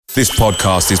This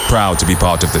podcast is proud to be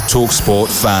part of the TalkSport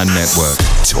Fan Network.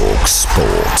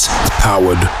 TalkSport.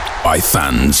 Powered by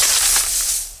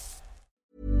fans.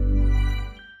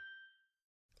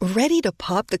 Ready to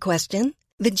pop the question?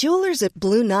 The jewelers at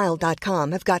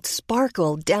BlueNile.com have got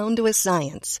sparkle down to a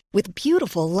science with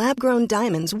beautiful lab-grown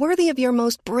diamonds worthy of your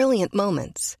most brilliant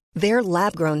moments. Their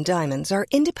lab-grown diamonds are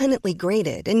independently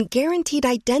graded and guaranteed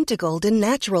identical to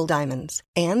natural diamonds.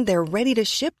 And they're ready to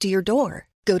ship to your door.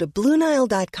 Go to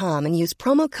BlueNile.com and use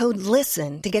promo code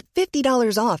LISTEN to get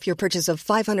 $50 off your purchase of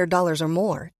 $500 or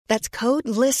more. That's code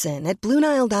LISTEN at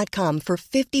BlueNile.com for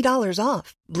 $50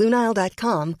 off.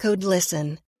 BlueNile.com, code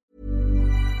LISTEN.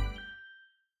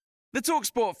 The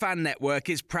TalkSport Fan Network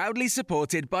is proudly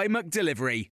supported by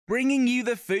McDelivery, bringing you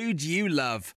the food you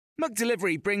love.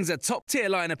 McDelivery brings a top-tier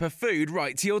lineup of food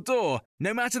right to your door.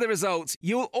 No matter the result,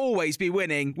 you'll always be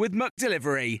winning with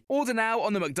McDelivery. Order now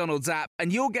on the McDonald's app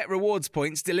and you'll get rewards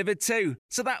points delivered too.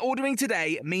 So that ordering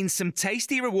today means some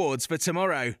tasty rewards for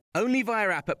tomorrow. Only via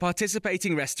app at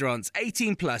participating restaurants.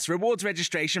 18 plus. Rewards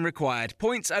registration required.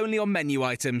 Points only on menu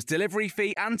items. Delivery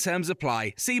fee and terms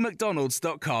apply. See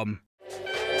mcdonalds.com.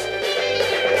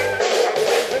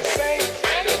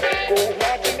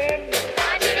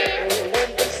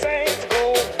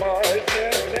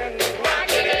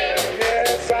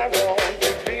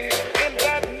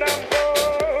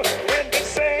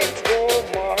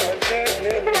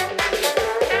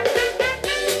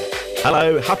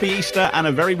 Hello, happy Easter and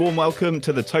a very warm welcome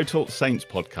to the Total Saints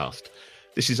podcast.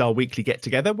 This is our weekly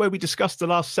get-together where we discuss the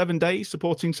last 7 days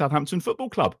supporting Southampton Football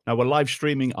Club. Now, we're live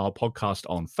streaming our podcast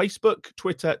on Facebook,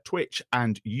 Twitter, Twitch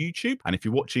and YouTube. And if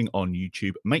you're watching on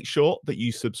YouTube, make sure that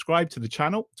you subscribe to the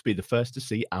channel to be the first to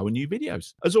see our new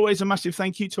videos. As always, a massive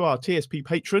thank you to our TSP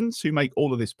patrons who make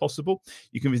all of this possible.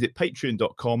 You can visit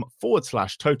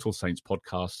patreon.com/Total Saints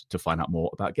podcast to find out more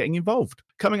about getting involved.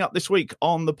 Coming up this week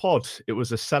on the pod, it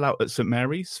was a sellout at St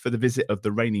Mary's for the visit of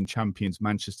the reigning champions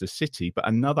Manchester City, but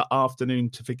another afternoon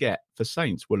to forget for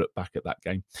Saints. We'll look back at that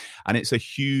game. And it's a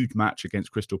huge match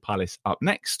against Crystal Palace. Up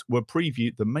next, we'll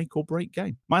preview the make or break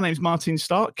game. My name's Martin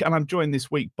Stark, and I'm joined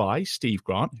this week by Steve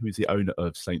Grant, who is the owner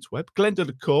of Saints Web. Glenda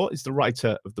LaCour is the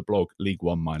writer of the blog League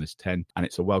One -10. And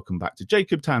it's a welcome back to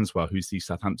Jacob Tanswell, who's the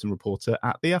Southampton reporter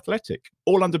at The Athletic.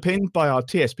 All underpinned by our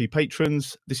TSP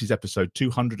patrons. This is episode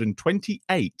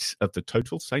 228 of the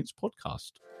Total Saints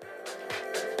podcast.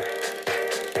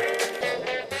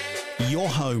 Your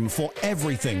home for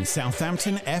everything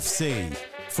Southampton FC.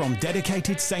 From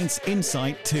dedicated Saints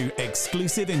insight to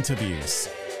exclusive interviews.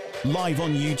 Live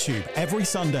on YouTube every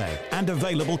Sunday and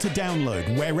available to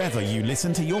download wherever you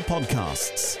listen to your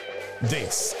podcasts.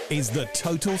 This is the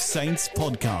Total Saints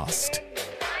podcast.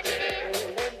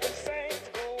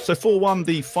 So 4-1,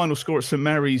 the final score at St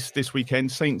Mary's this weekend.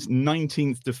 Saints'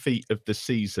 19th defeat of the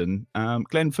season.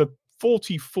 Glenn, for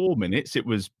 44 minutes, it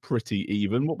was pretty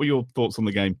even. What were your thoughts on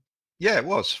the game? Yeah, it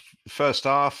was. First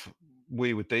half,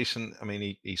 we were decent. I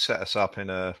mean, he set us up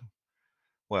in a,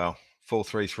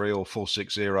 4-3-3 or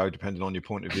 4-6-0, depending on your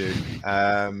point of view,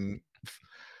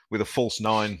 with a false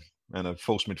nine and a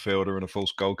false midfielder and a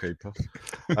false goalkeeper.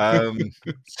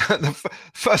 The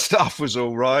first half was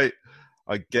all right,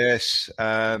 I guess.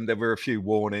 There were a few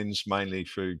warnings, mainly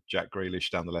through Jack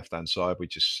Grealish down the left-hand side. We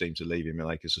just seemed to leave him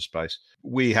in acres of space.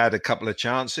 We had a couple of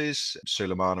chances.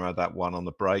 Sulemana had that one on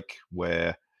the break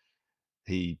where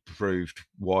he proved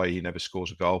why he never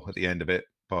scores a goal at the end of it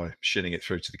by shinning it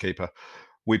through to the keeper.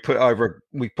 We put over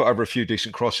a few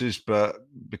decent crosses, but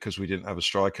because we didn't have a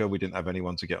striker, we didn't have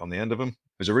anyone to get on the end of them.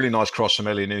 There's a really nice cross from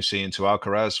Elyounoussi into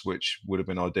Alcaraz, which would have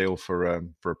been ideal for a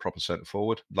proper centre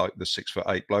forward, like the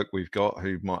 6'8" bloke we've got,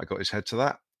 who might have got his head to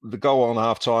that. The goal on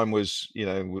half time was a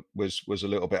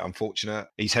little bit unfortunate.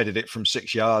 He's headed it from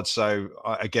 6 yards, so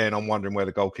I'm wondering where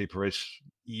the goalkeeper is.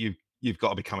 You've got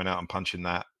to be coming out and punching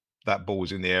that. That ball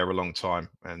was in the air a long time,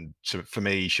 and for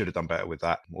me, he should have done better with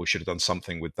that, or should have done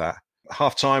something with that.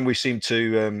 Half time, we seemed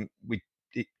to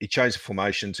he changed the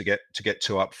formation to get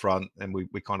two up front, and we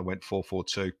kind of went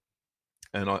 4-4-2,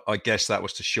 and I guess that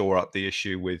was to shore up the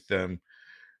issue with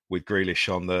Grealish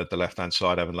on the left hand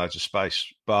side having loads of space.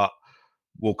 But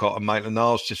Walcott and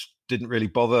Maitland-Niles just didn't really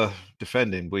bother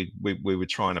defending. We were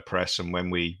trying to press, and when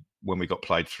we got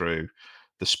played through,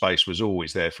 the space was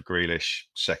always there for Grealish.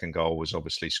 Second goal was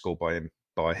obviously scored by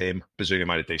him. Bazunu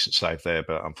made a decent save there,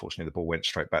 but unfortunately the ball went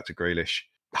straight back to Grealish.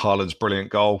 Haaland's brilliant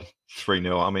goal,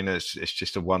 3-0. I mean, it's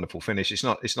just a wonderful finish. It's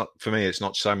not for me. It's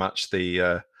not so much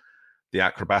the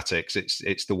acrobatics.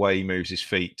 It's the way he moves his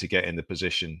feet to get in the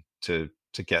position to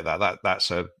get that.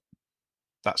 That's an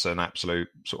absolute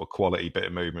sort of quality bit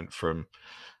of movement from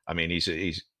I mean, he's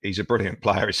a brilliant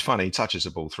player. It's funny. He touches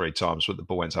the ball 3 times, but the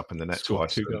ball ends up in the net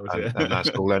twice, and that's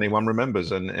all anyone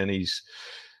remembers. And he's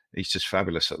just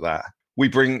fabulous at that. We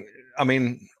bring. I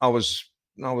mean, I was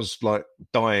like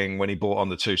dying when he brought on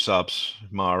the 2 subs,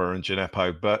 Mara and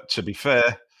Djenepo. But to be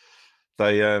fair,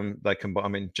 they combined. I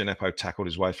mean, Djenepo tackled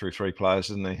his way through 3 players,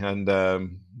 didn't he?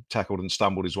 And tackled and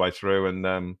stumbled his way through,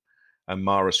 and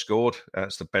Mara scored.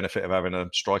 That's the benefit of having a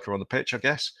striker on the pitch, I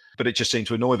guess. But it just seemed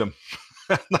to annoy them.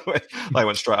 They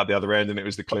went straight up the other end, and it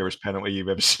was the clearest penalty you've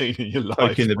ever seen in your life.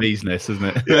 Poking the bee's nest, isn't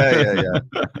it?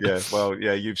 Yeah. Well,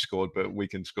 yeah, you've scored, but we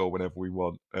can score whenever we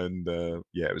want. And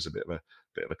it was a bit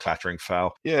of a clattering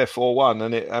foul. Yeah, 4-1,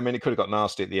 and it could have got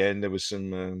nasty at the end. There was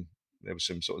some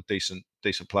sort of decent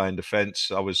play in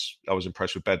defence. I was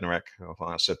impressed with Bednarek.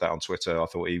 I said that on Twitter. I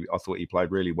thought he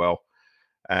played really well.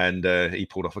 And he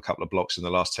pulled off a couple of blocks in the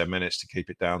last 10 minutes to keep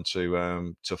it down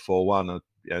to 4-1.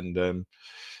 And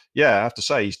I have to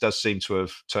say, he does seem to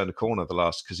have turned a corner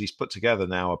because he's put together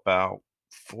now about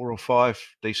 4 or 5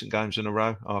 decent games in a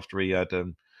row after he had a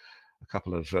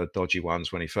couple of dodgy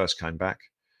ones when he first came back.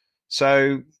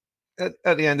 So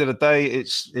at the end of the day,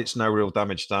 it's no real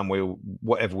damage done.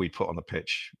 Whatever we put on the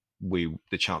pitch,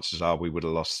 the chances are we would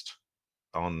have lost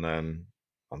on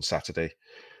Saturday.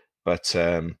 But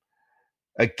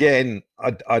again,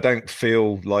 I don't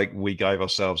feel like we gave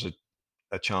ourselves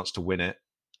a chance to win it.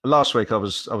 Last week, I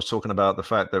was talking about the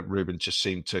fact that Ruben just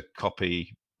seemed to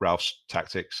copy Ralph's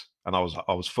tactics, and I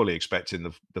was fully expecting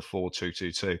the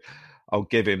 4-2-2-2. I'll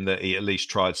give him that he at least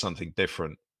tried something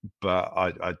different, but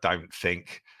I don't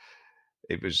think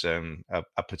it was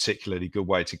a particularly good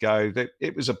way to go.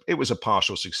 It was a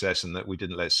partial success in that we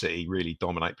didn't let City really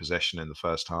dominate possession in the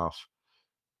first half,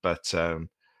 but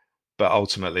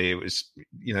ultimately it was,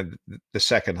 the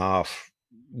second half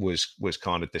was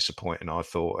kind of disappointing, I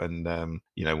thought, and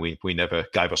we never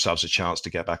gave ourselves a chance to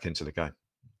get back into the game.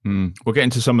 We'll get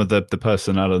into some of the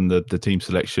personnel and the team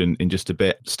selection in just a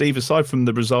bit. Steve, aside from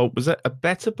the result, was it a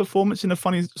better performance in a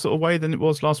funny sort of way than it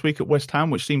was last week at West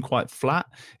Ham, which seemed quite flat?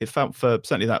 It felt for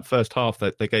certainly that first half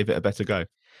that they gave it a better go.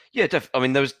 Yeah, I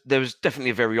mean, there was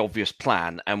definitely a very obvious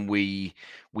plan, and we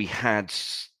had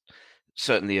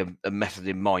certainly a method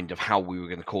in mind of how we were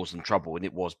going to cause them trouble, and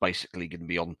it was basically going to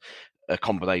be on a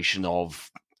combination of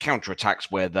counter-attacks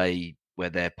where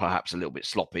they're perhaps a little bit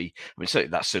sloppy. I mean,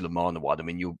 certainly that Sulemana one. I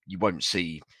mean, you won't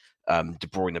see De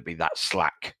Bruyne be that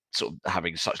slack, sort of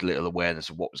having such little awareness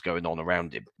of what was going on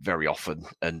around him very often.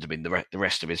 And I mean, the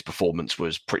rest of his performance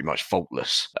was pretty much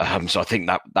faultless. So I think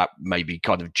that maybe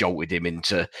kind of jolted him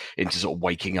into sort of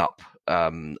waking up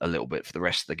a little bit for the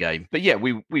rest of the game. But yeah,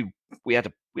 we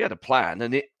had a plan,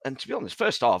 and to be honest,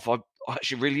 first half I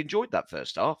actually really enjoyed that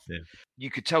first half. Yeah.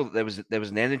 You could tell that there was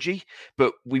an energy,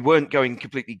 but we weren't going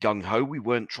completely gung ho. We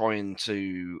weren't trying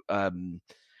to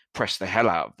press the hell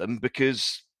out of them,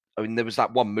 because I mean there was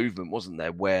that one movement, wasn't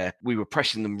there, where we were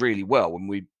pressing them really well,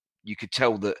 and you could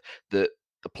tell that the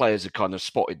players had kind of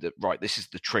spotted that, right, this is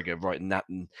the trigger, right, and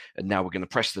now we're going to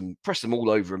press them all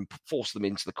over and force them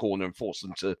into the corner and force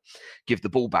them to give the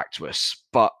ball back to us.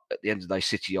 But at the end of the day,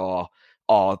 City are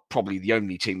probably the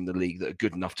only team in the league that are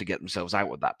good enough to get themselves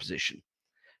out of that position.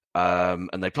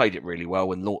 And they played it really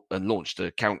well and launched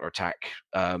a counter-attack,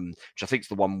 which I think is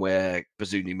the one where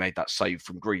Bazunu made that save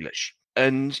from Grealish.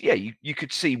 And yeah, you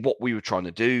could see what we were trying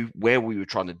to do, where we were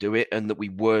trying to do it, and that we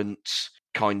weren't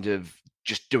kind of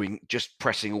just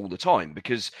pressing all the time,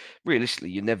 because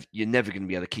realistically you're never going to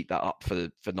be able to keep that up for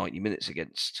 90 minutes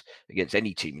against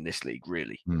any team in this league,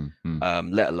 really.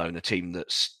 Let alone a team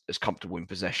that's as comfortable in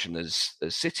possession as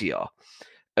City are.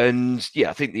 And yeah,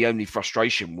 I think the only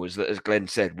frustration was that, as Glenn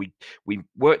said, we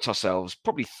worked ourselves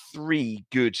probably 3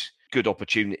 good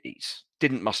opportunities,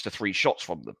 didn't muster 3 shots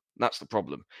from them. That's the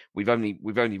problem. We've only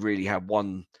really had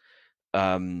one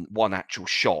actual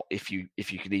shot, if you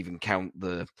could even count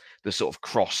the sort of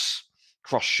cross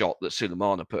shot that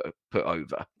Sulemana put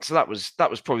over. So that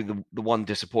was probably the one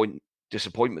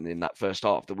disappointment in that first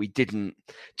half, that we didn't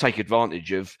take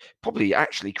advantage of probably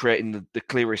actually creating the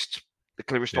clearest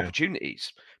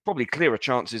opportunities, probably clearer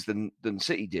chances than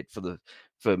City did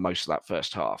for most of that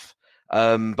first half.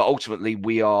 But ultimately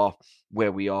we are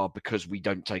where we are because we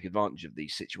don't take advantage of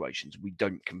these situations. We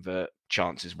don't convert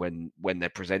chances when they're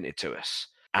presented to us.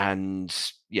 And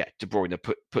yeah, De Bruyne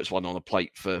puts one on a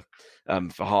plate for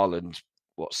Haaland,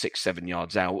 6-7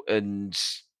 yards out. And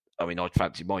I mean, I'd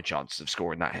fancy my chances of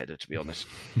scoring that header, to be honest.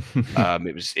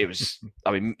 It was.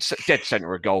 I mean, dead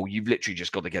centre of goal. You've literally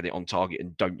just got to get it on target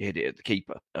and don't hit it at the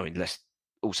keeper. I mean, let's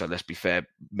be fair.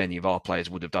 Many of our players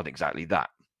would have done exactly that.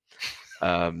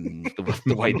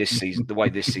 The way this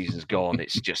season's gone,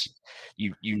 it's just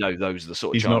those are the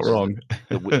sort of He's not chances wrong.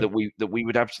 that we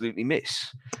would absolutely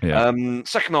miss. Yeah.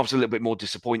 Second half's a little bit more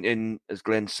disappointing, as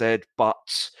Glenn said,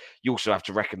 but you also have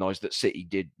to recognise that City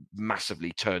did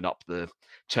massively turn up the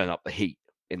heat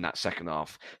in that second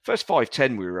half. First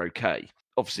 5-10 we were okay.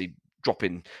 Obviously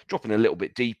dropping a little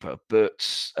bit deeper,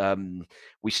 but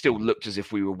we still looked as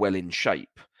if we were well in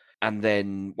shape. And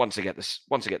then once I get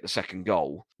the second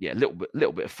goal, a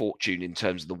little bit of fortune in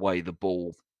terms of the way the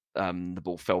ball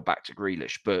fell back to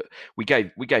Grealish, but we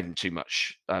gave him too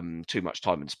much time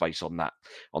and space on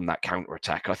that counter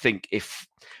attack. I think if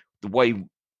the way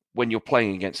when you're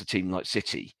playing against a team like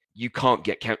City, you can't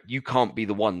be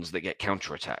the ones that get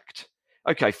counter attacked.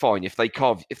 Okay, fine. If they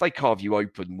carve you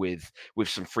open with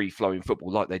some free flowing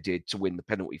football like they did to win the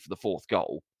penalty for the fourth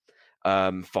goal,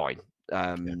 fine.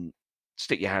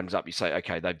 Stick your hands up. You say,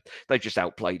 okay, they've just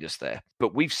outplayed us there.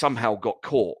 But we've somehow got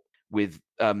caught with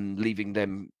leaving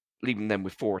them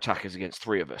with 4 attackers against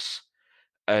 3 of us.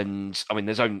 And I mean,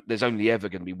 there's only ever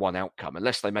going to be one outcome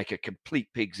unless they make a complete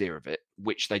pig's ear of it,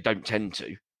 which they don't tend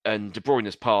to. And De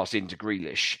Bruyne's pass into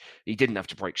Grealish, he didn't have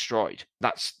to break stride.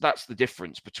 That's the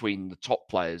difference between the top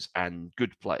players and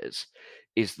good players,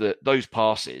 is that those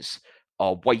passes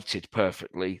are weighted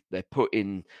perfectly. They're put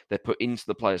into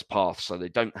the player's path, so they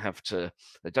don't have to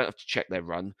check their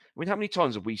run. I mean, how many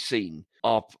times have we seen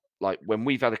when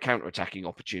we've had a counter-attacking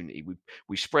opportunity,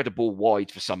 we spread a ball wide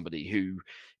for somebody who,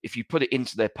 if you put it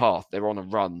into their path, they're on a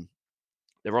run,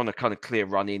 they're on a kind of clear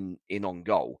run in on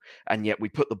goal, and yet we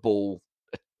put the ball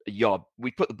a yard,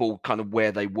 we put the ball kind of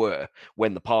where they were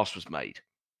when the pass was made.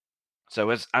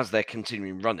 So as they're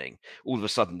continuing running, all of a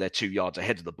sudden they're 2 yards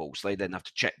ahead of the ball, so they then have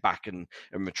to check back and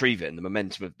retrieve it, and the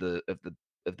momentum of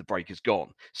the break is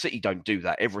gone. City don't do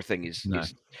that. Everything is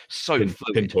so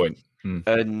fluid. Pinpoint.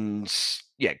 And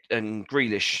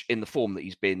Grealish, in the form that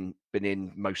he's been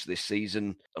in most of this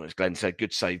season, as Glenn said,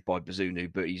 good save by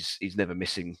Bazunu, but he's never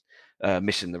missing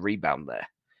the rebound there.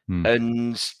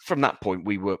 And from that point,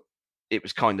 it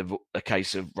was kind of a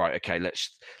case of, right, okay,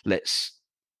 let's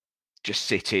just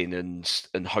sit in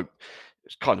and hope.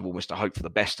 It's kind of almost a hope for the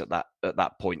best at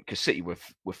that point, because City were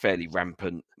fairly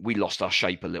rampant. We lost our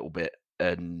shape a little bit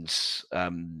and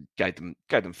gave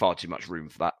them far too much room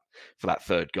for that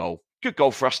third goal. Good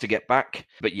goal for us to get back,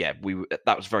 but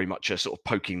that was very much a sort of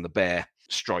poking the bear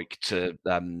strike to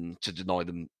deny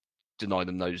them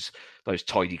those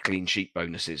tidy clean sheet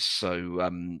bonuses. So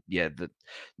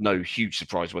no huge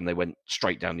surprise when they went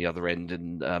straight down the other end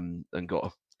and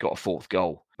got a fourth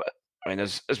goal. But I mean,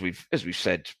 as we've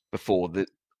said before, that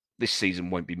this season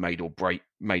won't be made or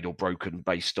broken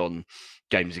based on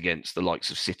games against the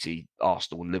likes of City,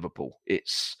 Arsenal, and Liverpool.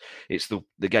 It's the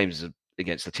games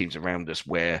against the teams around us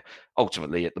where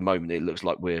ultimately, at the moment, it looks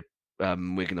like we're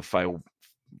going to fail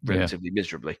relatively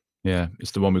miserably. Yeah, it's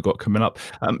the one we've got coming up.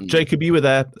 Jacob, you were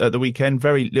there at the weekend.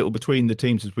 Very little between the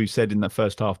teams, as we've said in that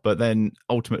first half, but then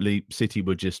ultimately City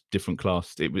were just different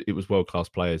class. It was world-class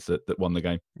players that won the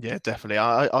game. Yeah, definitely.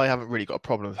 I haven't really got a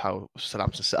problem with how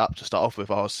Southampton set up to start off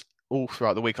with. All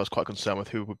throughout the week, I was quite concerned with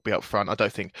who would be up front. I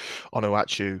don't think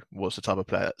Onuachu was the type of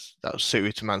player that was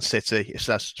suited to Man City,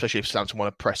 especially if Southampton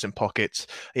want to press in pockets.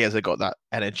 He hasn't got that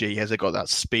energy. He hasn't got that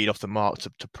speed off the mark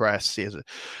to press.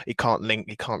 He can't link.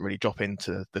 He can't really drop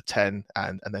into the 10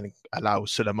 and then allow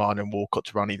Suleiman and Walcott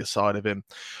to run either side of him.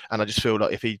 And I just feel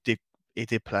like if he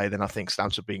did play, then I think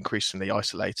Southampton would be increasingly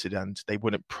isolated and they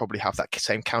wouldn't probably have that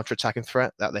same counter-attacking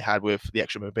threat that they had with the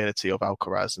extra mobility of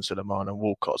Alcaraz and Suleiman and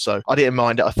Walcott. So I didn't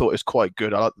mind it. I thought it was quite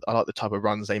good. I like the type of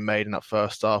runs they made in that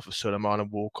first half of Suleiman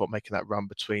and Walcott making that run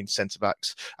between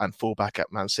centre-backs and full-back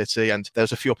at Man City. And there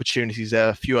was a few opportunities there,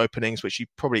 a few openings, which you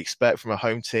probably expect from a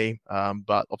home team,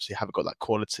 but obviously haven't got that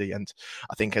quality. And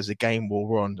I think as the game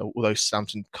wore on, although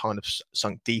Southampton kind of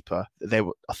sunk deeper,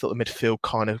 I thought the midfield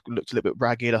kind of looked a little bit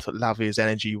ragged. I thought Lavia's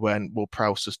energy when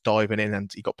Ward-Prowse was diving in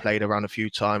and he got played around a few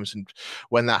times, and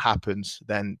when that happens,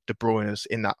 then De Bruyne's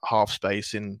in that half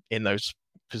space in those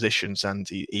positions and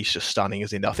he's just stunning,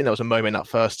 isn't he? I think there was a moment in that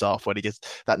first half where he did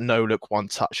that no-look one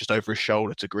touch just over his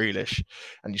shoulder to Grealish,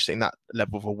 and you've seen that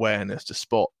level of awareness to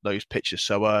spot those pitches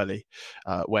so early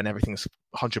when everything's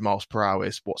 100 miles per hour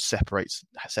is what separates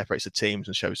the teams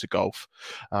and shows the gulf.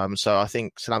 So I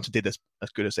think Southampton did as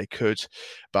good as they could,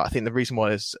 but I think the reason why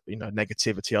there's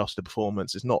negativity after the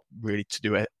performance is not really to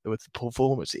do with the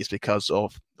performance. It's because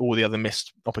of all the other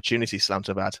missed opportunities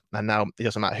Southampton have had, and now it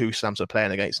doesn't matter who Southampton are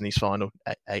playing against in these final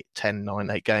 8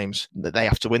 games, that they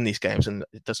have to win these games, and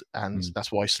it does, and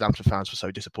that's why Southampton fans were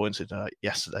so disappointed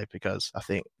yesterday, because I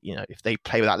think if they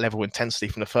play with that level of intensity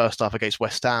from the first half against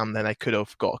West Ham, then they could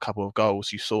have got a couple of goals.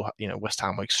 course, you saw, West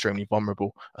Ham were extremely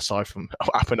vulnerable aside from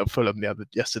what happened at Fulham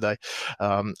yesterday.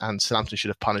 And Southampton should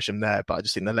have punished them there. But I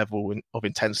just think the level of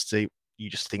intensity, you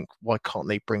just think, why can't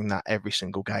they bring that every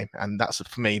single game? And that's,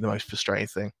 for me, the most frustrating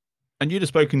thing. And you'd have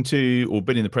spoken to or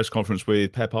been in the press conference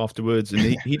with Pep afterwards,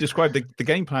 and he described the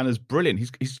game plan as brilliant.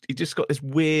 He's just got this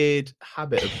weird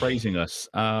habit of praising us,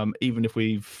 even if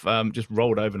we've just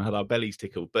rolled over and had our bellies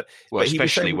tickled. But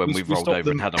especially when we've rolled over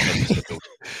and had our bellies tickled.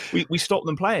 we stopped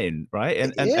them playing,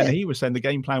 right? And he was saying the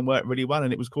game plan worked really well,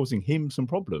 and it was causing him some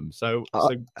problems. So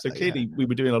clearly we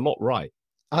were doing a lot right.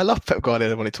 I love Pep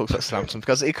Guardiola when he talks about Southampton,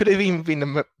 because it could have even been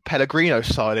the Pellegrino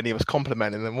side, and he was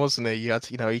complimenting them, wasn't he?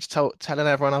 He's telling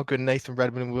everyone how good Nathan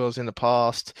Redmond was in the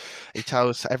past. He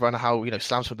tells everyone how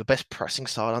Southampton were the best pressing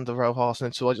side under Rojas,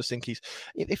 and so I just think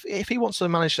if he wants to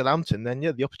manage Southampton, then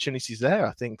the opportunity's there.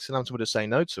 I think Southampton would have said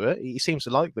no to it. He seems to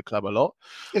like the club a lot.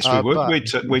 Yes, we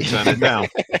would. We'd turn it down.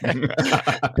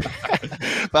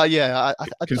 But yeah,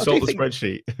 I consult the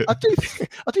spreadsheet.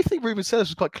 I do think Ruben Sellers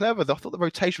was quite clever. I thought the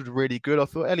rotation was really good. I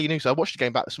thought Ellie Nusa, I watched the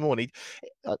game back this morning.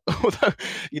 Although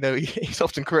he's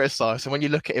often criticised, and when you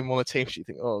look at him on the team sheet, you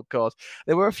think, oh god,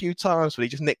 there were a few times when he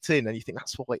just nicked in, and you think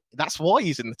that's why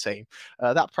he's in the team.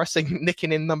 That pressing,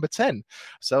 nicking in number 10.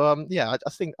 So I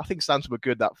think Southampton were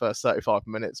good that first 35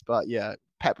 minutes, but yeah.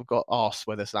 Pep got asked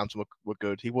whether Southampton were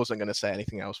good. He wasn't going to say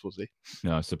anything else, was he?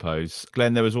 No, I suppose.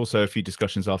 Glenn, there was also a few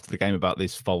discussions after the game about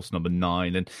this false number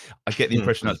 9, and I get the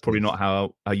impression that's probably not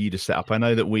how you'd have set up. I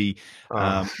know that we've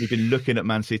been looking at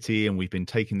Man City, and we've been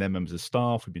taking their members of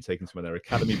staff, we've been taking some of their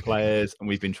academy players, and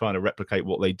we've been trying to replicate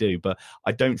what they do. But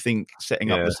I don't think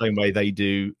setting up the same way they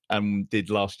do and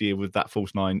did last year with that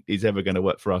false 9 is ever going to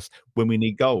work for us when we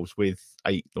need goals with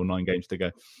 8 or 9 games to go.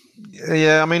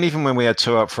 Yeah, I mean, even when we had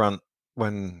 2 up front,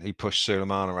 when he pushed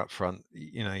Sulemana up front,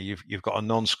 you've got a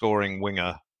non-scoring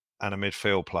winger and a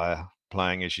midfield player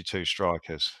playing as your 2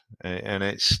 strikers, and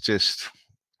it's just,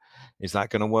 is that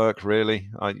going to work really?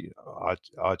 I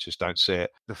just don't see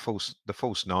it. The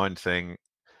false 9 thing,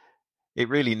 it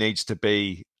really needs to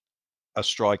be a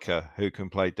striker who can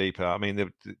play deeper. I mean,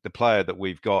 the player that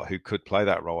we've got who could play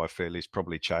that role, I feel, is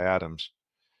probably Che Adams,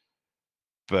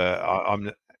 but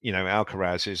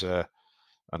Alcaraz is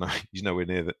I know he's nowhere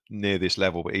near this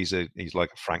level, but he's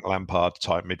like a Frank Lampard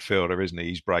type midfielder, isn't he?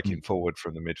 He's breaking forward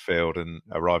from the midfield and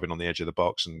arriving on the edge of the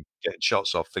box and getting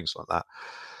shots off, things like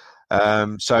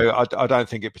that. So I don't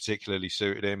think it particularly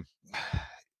suited him.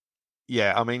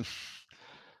 Yeah, I mean,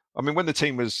 when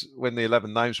the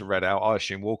 11 names were read out, I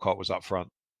assume Walcott was up front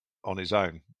on his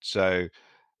own. So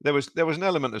there was an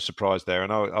element of surprise there,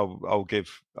 and I'll give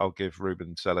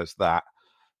Ruben Sellers that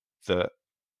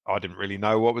I didn't really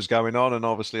know what was going on, and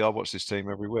obviously I watch this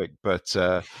team every week. But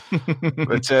I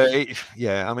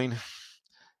mean,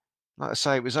 like I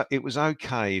say, it was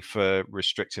okay for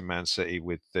restricting Man City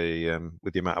with the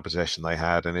amount of possession they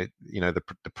had, and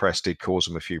the press did cause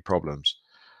them a few problems.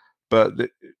 But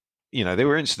there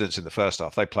were incidents in the first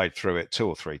half. They played through it 2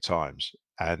 or 3 times,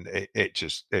 and it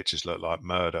just looked like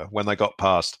murder when they got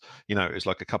past. It was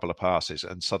like a couple of passes,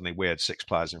 and suddenly we had 6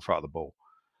 players in front of the ball.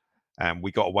 And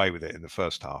we got away with it in the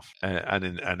first half, and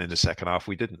in the second half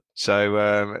we didn't.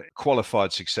 So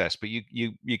qualified success, but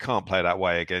you can't play that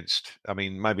way against. I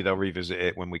mean, maybe they'll revisit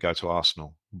it when we go to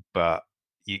Arsenal, but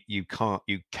you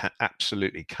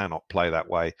absolutely cannot play that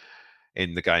way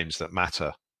in the games that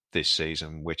matter this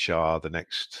season, which are the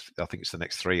next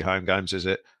 3 home games, is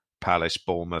it? Palace,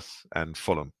 Bournemouth, and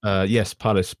Fulham. Yes,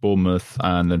 Palace, Bournemouth,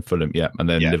 and then Fulham. Yeah, and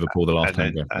then Liverpool the last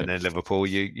time. And then Liverpool.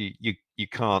 You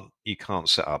can't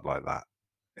set up like that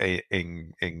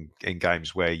in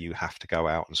games where you have to go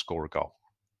out and score a goal.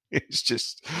 It's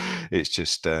just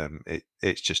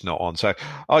not on. So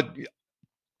I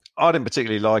didn't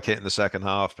particularly like it in the second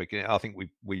half, but I think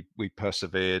we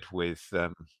persevered with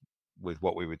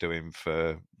what we were doing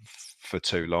for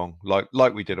too long,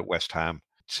 like we did at West Ham.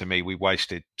 To me, we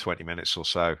wasted 20 minutes or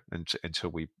so until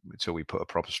we put a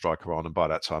proper striker on, and by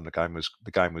that time the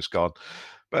game was gone.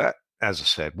 But as I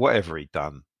said, whatever he'd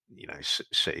done,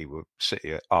 City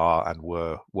are and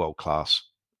were world class,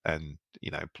 and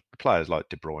players like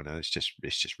De Bruyne, it's just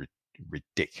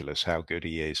ridiculous how good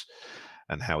he is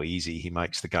and how easy he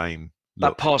makes the game.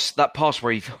 That pass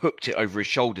where he hooked it over his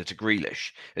shoulder to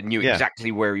Grealish and knew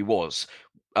exactly where he was.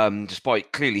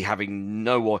 Despite clearly having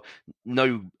no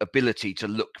ability to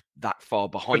look that far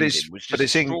behind him, was just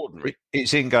extraordinary.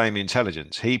 It's in-game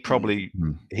intelligence. He probably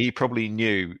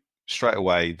knew straight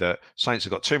away that Saints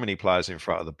have got too many players in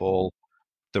front of the ball.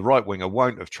 The right winger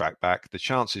won't have tracked back. The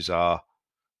chances are,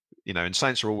 and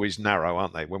Saints are always narrow,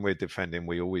 aren't they? When we're defending,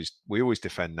 we always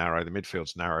defend narrow. The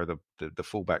midfield's narrow. The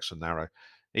fullbacks are narrow.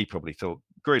 He probably thought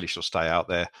Grealish will stay out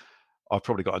there. I've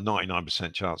probably got a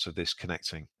 99% chance of this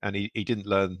connecting. And he didn't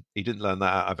learn that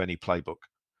out of any playbook.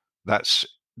 That's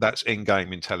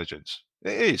in-game intelligence.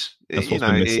 It is. That's what's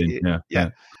been missing. Yeah.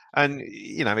 And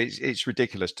it's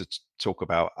ridiculous to talk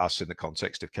about us in the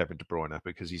context of Kevin De Bruyne,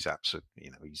 because he's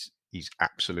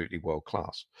absolutely world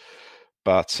class.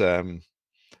 But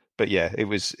yeah, it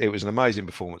was an amazing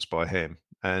performance by him.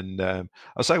 And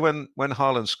I'll say when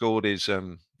Haaland scored his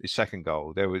second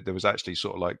goal, there was actually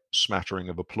sort of like smattering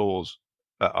of applause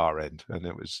at our end, and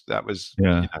that was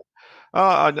yeah.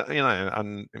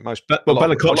 And most.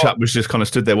 Bella Kotchap was just kind of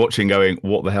stood there watching, going,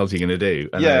 "What the hell's he going to do?"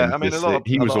 And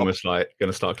he was almost like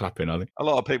going to start clapping. I think a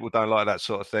lot of people don't like that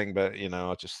sort of thing, but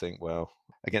I just think, well,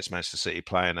 against Manchester City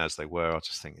playing as they were, I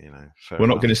just think we're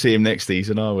not going to see him next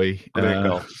season, are we?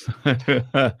 Not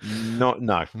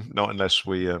unless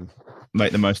we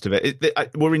make the most of it.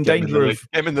 We're in danger of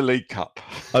him in the League Cup,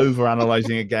 over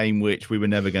analysing a game which we were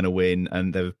never going to win,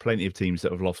 and there were plenty of teams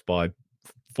that have lost by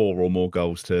 4 or more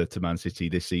goals to Man City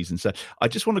this season. So I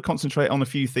just want to concentrate on a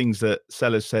few things that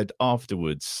Sellers said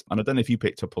afterwards. And I don't know if you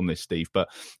picked up on this, Steve, but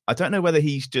I don't know whether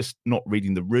he's just not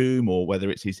reading the room or whether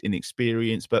it's his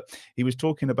inexperience, but he was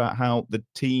talking about how the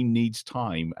team needs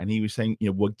time. And he was saying,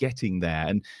 we're getting there.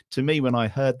 And to me, when I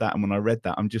heard that and when I read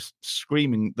that, I'm just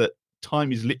screaming that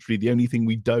time is literally the only thing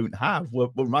we don't have. We're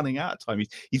running out of time.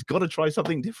 He's got to try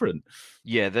something different.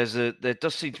 Yeah, there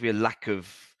does seem to be a lack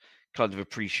of kind of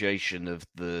appreciation of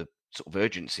the sort of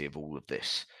urgency of all of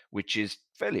this, which is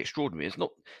fairly extraordinary. It's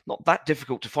not that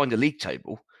difficult to find a league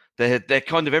table. They're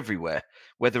kind of everywhere,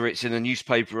 whether it's in a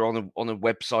newspaper, on a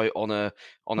website, on an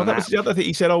that app. Was the other thing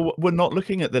he said. Oh, we're not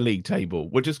looking at the league table.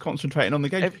 We're just concentrating on the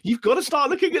game. You've got to start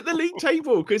looking at the league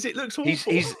table because it looks awful.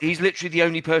 He's literally the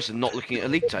only person not looking at a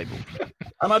league table,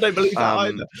 and I don't believe that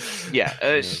either.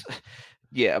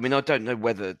 Yeah, I mean, I don't know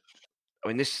whether. I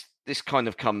mean, this kind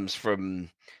of comes from.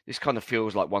 This kind of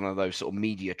feels like one of those sort of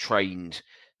media trained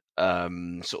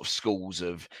sort of schools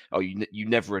of you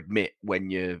never admit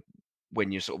when you're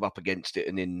sort of up against it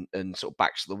and sort of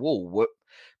backs to the wall.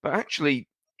 But actually,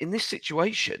 in this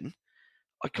situation,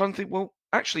 I kind of think, well,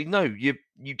 actually, no, you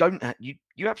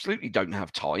absolutely don't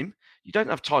have time. You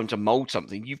don't have time to mold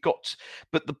something. You've got,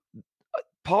 but the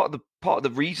part of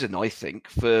the reason I think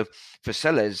for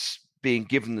Sellers being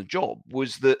given the job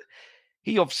was that.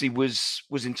 He obviously was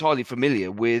entirely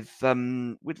familiar with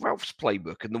Ralph's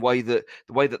playbook and the way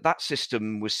that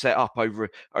system was set up over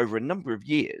a number of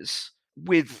years.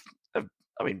 Given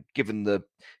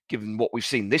what we've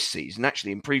seen this season,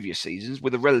 actually in previous seasons,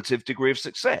 with a relative degree of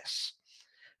success.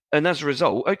 And as a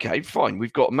result, okay, fine,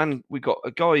 we've got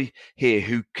a guy here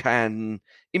who can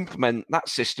implement that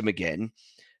system again,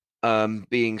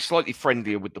 being slightly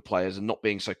friendlier with the players and not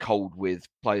being so cold with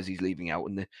players he's leaving out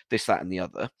and this, that, and the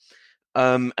other.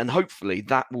 And hopefully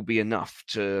that will be enough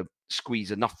to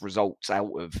squeeze enough results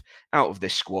out of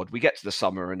this squad. We get to the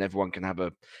summer and everyone can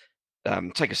have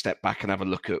take a step back and have a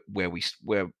look at where we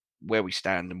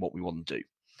stand and what we want to do.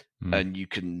 And you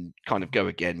can kind of go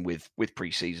again with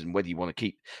pre-season, whether you want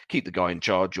to keep the guy in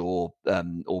charge or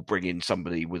bring in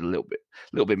somebody with a little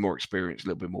bit more experience, a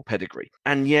little bit more pedigree.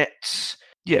 And yet,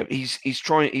 yeah, he's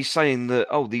saying that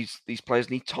these players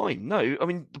need time. No, I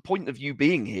mean the point of you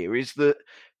being here is that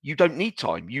you don't need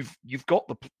time. You've got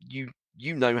you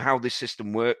know how this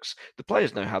system works. The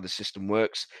players know how the system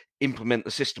works. Implement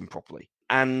the system properly.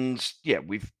 And yeah,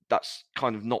 that's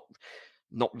kind of not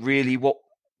really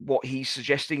what he's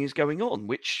suggesting is going on,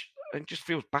 which just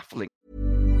feels baffling.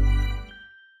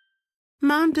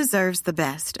 Mom deserves the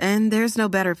best, and there's no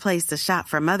better place to shop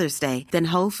for Mother's Day than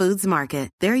Whole Foods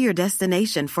Market. They're your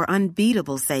destination for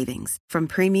unbeatable savings, from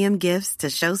premium gifts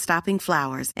to show-stopping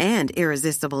flowers and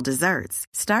irresistible desserts.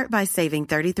 Start by saving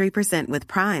 33% with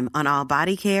Prime on all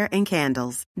body care and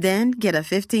candles. Then get a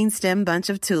 15-stem bunch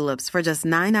of tulips for just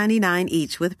 $9.99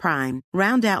 each with Prime.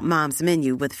 Round out Mom's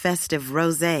menu with festive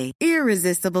rosé,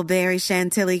 irresistible berry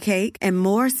chantilly cake, and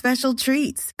more special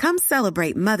treats. Come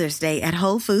celebrate Mother's Day at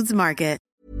Whole Foods Market.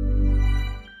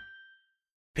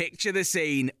 Picture the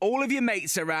scene. All of your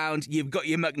mates around, you've got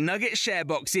your McNugget share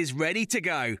boxes ready to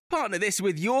go. Partner this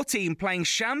with your team playing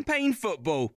champagne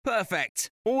football.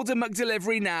 Perfect. Order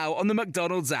McDelivery now on the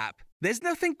McDonald's app. There's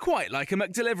nothing quite like a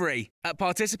McDelivery. At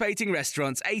participating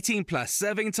restaurants, 18 plus,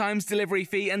 serving times, delivery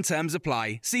fee and terms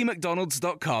apply. See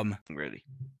mcdonalds.com. Really?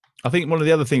 I think one of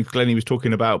the other things Glennie was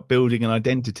talking about, building an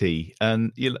identity,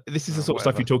 and this is the sort of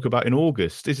stuff you talk about in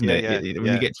August, isn't it?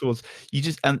 When you get towards, you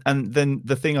just and then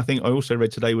the thing I think I also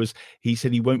read today was he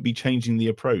said he won't be changing the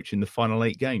approach in the final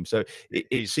 8 games. So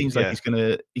it seems like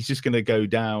he's just gonna go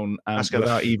down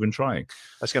without even trying.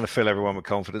 That's going to fill everyone with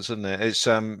confidence, isn't it? It's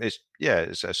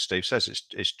as Steve says,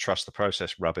 it's trust the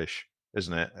process rubbish.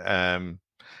 isn't it?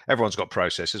 Everyone's got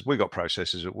processes. We got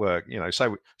processes at work. You know,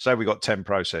 say we got 10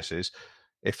 processes.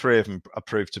 If 3 of them are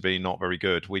proved to be not very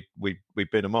good, we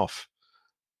bin them off.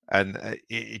 And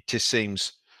it just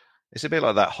seems it's a bit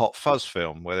like that Hot Fuzz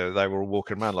film where they were all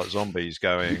walking around like zombies,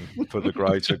 going for the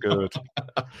greater good.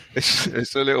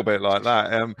 It's a little bit like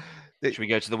that. Should we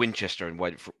go to the Winchester and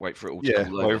wait for it all to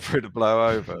wait for it to blow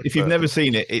over? If you've never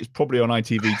seen it, it's probably on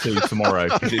ITV2 tomorrow.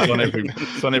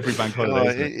 It's on every bank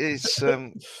holiday.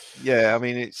 I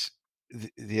mean, it's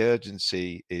the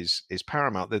urgency is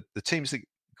paramount. The teams that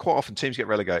quite often teams get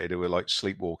relegated who are like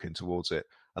sleepwalking towards it,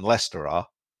 and Leicester are.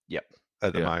 Yep.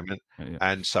 At the moment,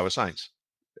 and so are Saints.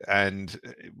 And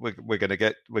we're going to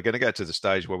get to the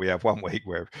stage where we have 1 week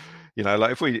where, you know,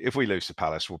 like if we lose to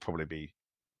Palace, we'll probably be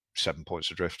 7 points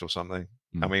adrift or something.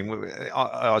 I mean,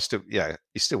 I still,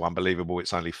 it's still unbelievable.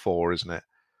 It's only 4, isn't it?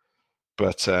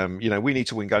 But you know, we need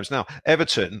to win games now.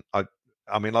 Everton, I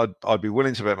mean, I'd be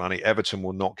willing to bet money Everton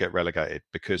will not get relegated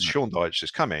because Sean Dyche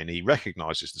has come in. He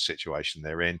recognises the situation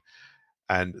they're in,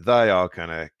 and they are going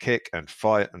to kick and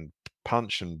fight and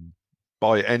punch and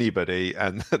bite anybody,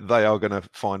 and they are going to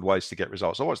find ways to get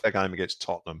results. I watched their game against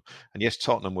Tottenham, and yes,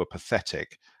 Tottenham were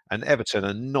pathetic, and Everton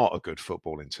are not a good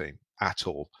footballing team at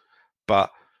all. But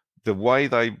the way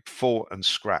they fought and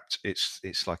scrapped,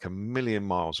 it's like a million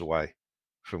miles away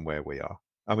from where we are.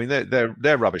 I mean,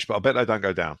 they're rubbish, but I bet they don't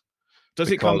go down. Does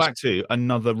it come back to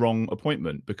another wrong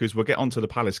appointment? Because we'll get onto the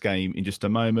Palace game in just a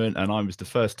moment, and I was the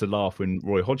first to laugh when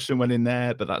Roy Hodgson went in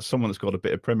there, but that's someone that's got a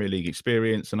bit of Premier League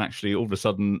experience, and actually all of a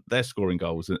sudden they're scoring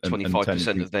goals.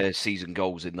 25% of their season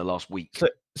goals in the last week.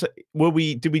 So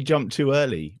did we jump too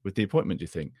early with the appointment, do you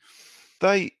think?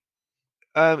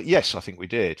 Yes, I think we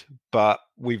did, but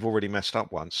we've already messed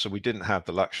up once, so we didn't have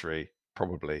the luxury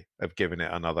probably of giving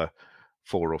it another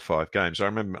 4 or 5 games. I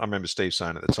remember Steve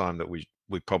saying at the time that we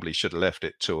probably should have left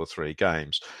it 2 or 3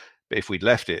 games. But if we'd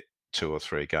left it 2 or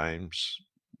 3 games,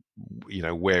 you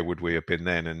know, where would we have been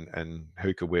then, and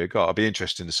who could we have got? I'd be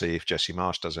interested to see if Jesse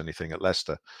Marsch does anything at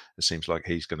Leicester. It seems like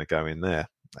he's going to go in there,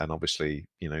 and obviously,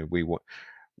 you know,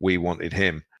 we wanted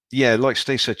him. Yeah, like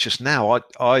Steve said just now,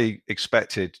 I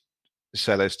expected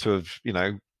Sellés to have, you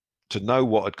know, to know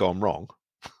what had gone wrong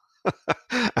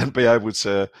and be able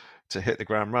to hit the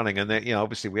ground running. And then, you know,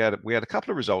 obviously we had a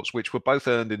couple of results which were both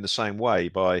earned in the same way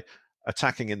by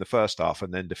attacking in the first half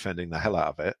and then defending the hell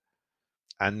out of it.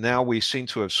 And now we seem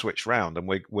to have switched round, and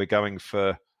we're going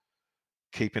for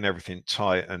keeping everything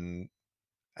tight and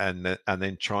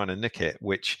then trying to nick it,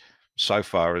 which so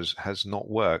far has not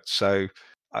worked. So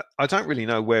I don't really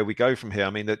know where we go from here. I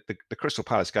mean, the Crystal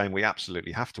Palace game, we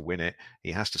absolutely have to win it.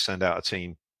 He has to send out a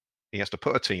team. He has to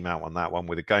put a team out on that one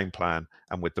with a game plan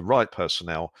and with the right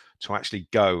personnel to actually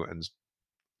go and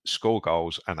score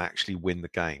goals and actually win the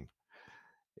game.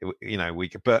 You know,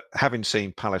 but having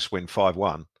seen Palace win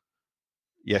 5-1,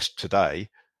 today,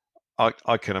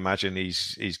 I can imagine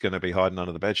he's going to be hiding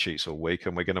under the bed sheets all week,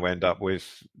 and we're going to end up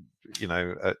with, you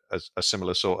know, a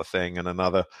similar sort of thing and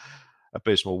another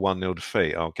abysmal 1-0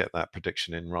 defeat. I'll get that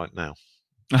prediction in right now.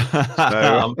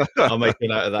 So, I'll make a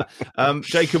note of that.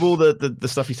 Jacob, all the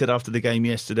stuff he said after the game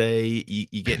yesterday,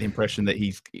 you get the impression that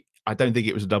I don't think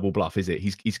it was a double bluff, is it?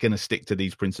 He's going to stick to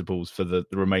these principles for the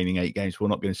remaining 8 games. We're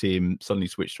not going to see him suddenly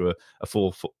switch to a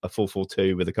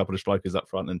 4-4-2 with a couple of strikers up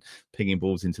front and pinging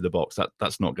balls into the box.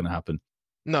 That's not going to happen.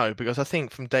 No, because I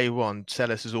think from day one,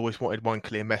 Sellés has always wanted one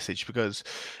clear message, because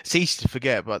it's easy to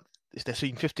forget, but there's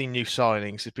been 15 new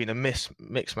signings. There's been a mix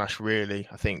mash, really,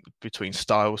 I think, between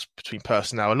styles, between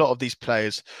personnel. A lot of these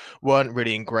players weren't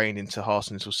really ingrained into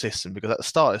Hasenhüttl's system, because at the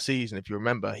start of the season, if you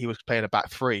remember, he was playing a back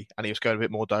 3 and he was going a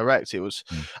bit more direct.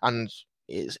 And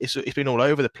it's been all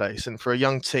over the place. And for a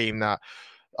young team that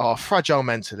are fragile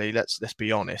mentally, let's be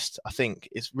honest, I think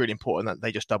it's really important that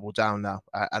they just double down now,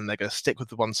 and they're going to stick with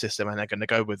the one system and they're going to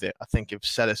go with it. I think if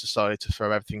Sellés decided to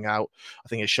throw everything out, I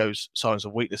think it shows signs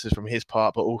of weaknesses from his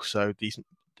part, but also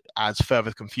adds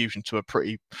further confusion to a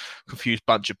pretty confused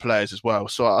bunch of players as well.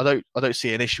 So I don't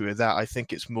see an issue with that. I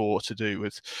think it's more to do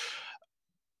with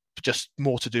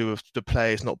the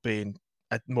players not being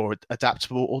more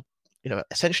adaptable, or, you know,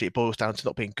 essentially it boils down to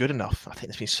not being good enough. I think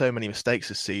there's been so many mistakes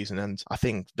this season, and I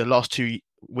think the last 2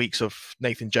 weeks of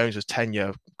Nathan Jones's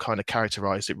tenure kind of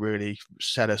characterised it really.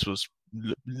 Sellés was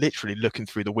literally looking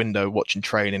through the window, watching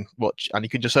training, and you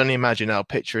can just only imagine now,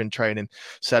 picture in training,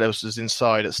 Sellés was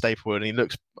inside at Staplewood, and he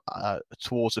looks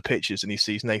towards the pitches and he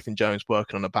sees Nathan Jones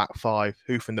working on a back five,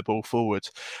 hoofing the ball forward.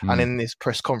 And in this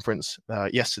press conference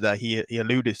yesterday, he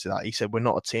alluded to that. He said, we're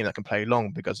not a team that can play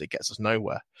long because it gets us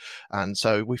nowhere. And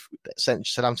so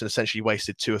Southampton essentially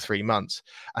wasted 2 or 3 months.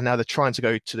 And now they're trying to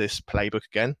go to this playbook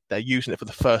again. They're using it for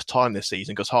the first time this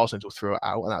season because Hasenhüttl threw it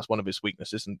out, and that's one of his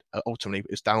weaknesses and ultimately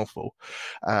his downfall.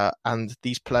 And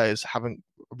these players haven't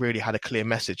really had a clear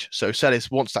message. So Sellis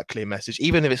wants that clear message.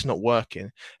 Even if it's not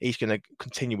working, he's going to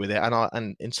continue with it.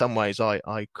 And in some ways,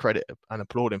 I credit and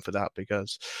applaud him for that,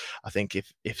 because I think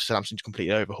if Southampton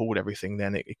completely overhauled everything,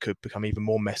 then it could become even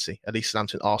more messy. At least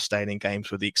Southampton are staying in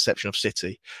games with the exception of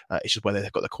City. It's just whether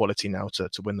they've got the quality now to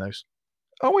win those.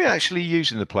 Are we actually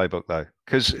using the playbook though?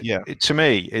 Because to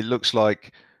me, it looks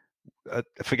like,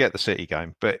 forget the City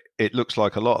game, but it looks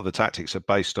like a lot of the tactics are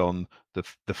based on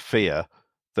the fear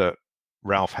that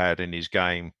Ralph had in his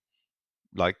game,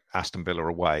 like Aston Villa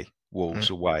away, Wolves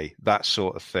away, that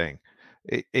sort of thing.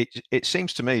 It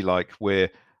seems to me like we're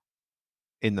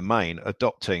in the main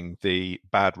adopting the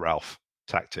bad Ralph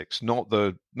tactics, not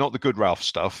the good Ralph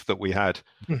stuff that we had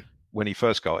when he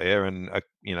first got here, and a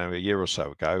year or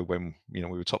so ago when we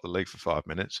were top of the league for 5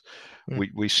 minutes.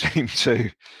 We seem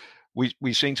to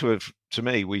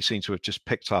have just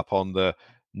picked up on the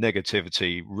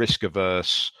negativity, risk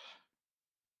averse.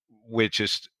 We're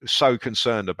just so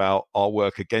concerned about our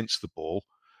work against the ball,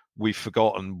 we've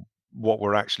forgotten what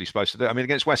we're actually supposed to do. I mean,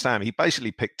 against West Ham, he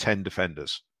basically picked 10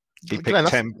 defenders. He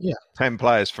picked 10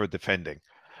 players for defending.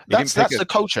 That's the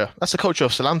culture. That's the culture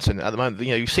of Southampton at the moment.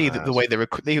 You see the way they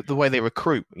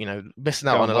recruit. Missing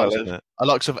out on the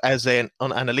likes of Eze and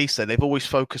Elise. They've always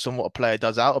focused on what a player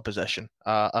does out of possession,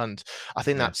 and I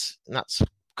think that's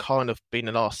kind of been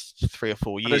the last 3 or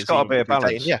 4 years. There's got to be a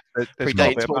balance.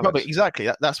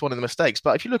 Exactly. That's one of the mistakes.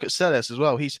 But if you look at Sellis as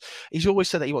well, he's always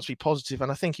said that he wants to be positive,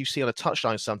 and I think you see on a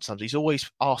touchline sometimes he's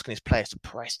always asking his players to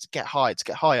press, to get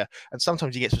higher, and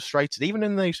sometimes he gets frustrated. Even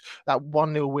in that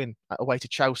 1-0 win away to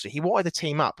Chelsea, he wanted the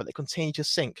team up, but they continue to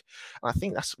sink. And I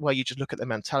think that's where you just look at the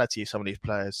mentality of some of these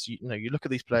players. You look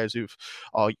at these players who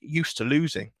are used to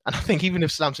losing, and I think even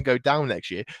if Southampton go down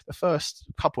next year, the first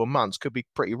couple of months could be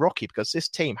pretty rocky because this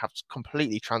team have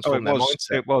completely transformed their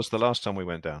mindset. It was the last time we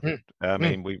went down. I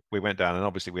mean, we went down, and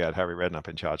obviously we had Harry Redknapp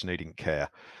in charge, and he didn't care.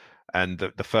 And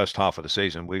the first half of the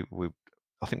season,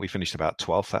 I think we finished about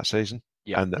 12th that season.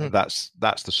 Yeah. And that's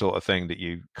the sort of thing that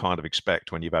you kind of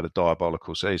expect when you've had a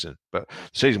diabolical season. But the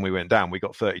season we went down, we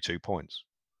got 32 points,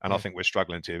 and I think we're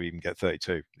struggling to even get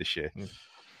 32 this year.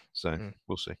 So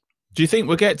we'll see. Do you think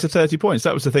we'll get to 30 points?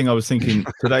 That was the thing I was thinking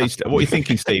today. What are you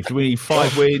thinking, Steve? Do we need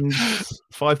 5 wins?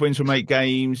 5 wins from 8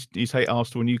 games? Do you take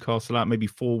Arsenal and Newcastle out? Maybe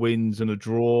 4 wins and a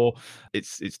draw?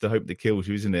 It's the hope that kills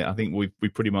you, isn't it? I think we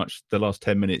pretty much, the last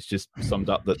 10 minutes just summed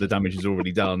up that the damage is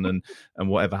already done, and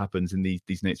whatever happens in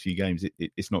these next few games,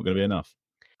 it's not going to be enough.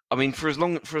 I mean, for as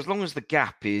long as the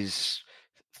gap is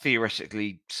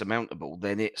theoretically surmountable,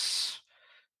 then it's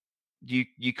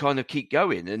you kind of keep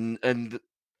going, and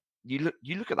you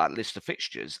look at that list of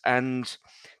fixtures, and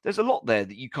there's a lot there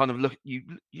that you kind of look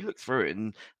through it,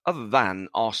 and other than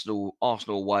Arsenal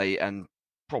away and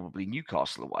probably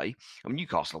Newcastle away. I mean,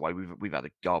 Newcastle away, we've had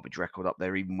a garbage record up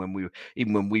there, even when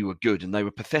we were good and they were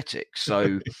pathetic.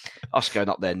 So us going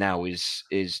up there now is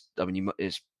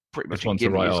pretty much a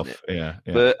gimme, isn't it? Yeah.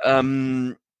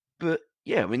 But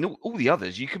yeah, I mean, all the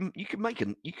others you can make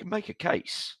a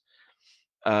case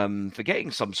for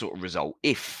getting some sort of result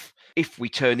if we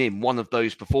turn in one of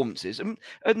those performances.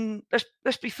 And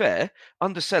let's be fair,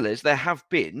 under Sellis, there have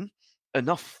been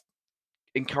enough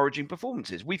encouraging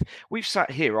performances. We've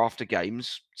sat here after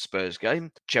games, Spurs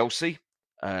game, Chelsea,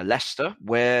 Leicester,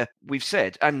 where we've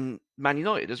said, and Man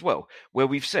United as well, where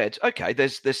we've said, okay,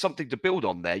 there's something to build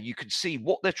on there. You can see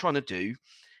what they're trying to do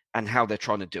and how they're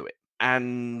trying to do it.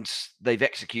 And they've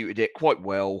executed it quite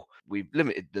well. We've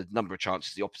limited the number of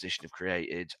chances the opposition have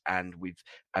created, and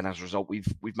as a result, we've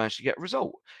managed to get a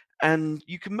result. And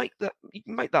you can make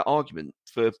that argument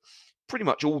for pretty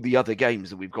much all the other games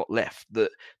that we've got left,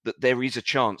 that there is a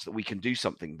chance that we can do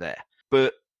something there.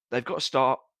 But they've got to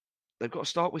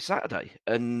start with Saturday.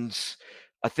 And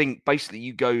I think basically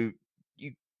you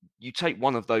take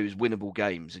one of those winnable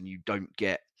games and you don't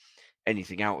get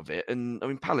anything out of it. And I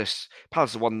mean, Palace are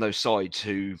one of those sides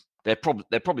who they're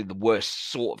probably the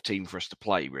worst sort of team for us to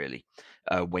play, really,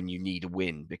 when you need a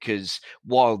win, because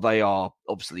while they are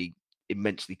obviously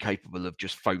immensely capable of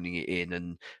just phoning it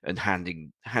in and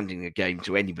handing a game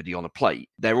to anybody on a plate,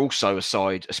 they're also a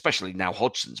side, especially now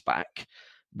Hodgson's back,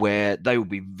 where they will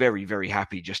be very, very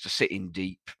happy just to sit in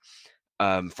deep,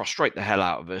 frustrate the hell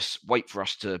out of us, wait for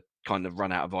us to kind of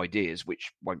run out of ideas,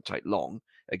 which won't take long,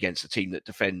 against a team that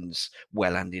defends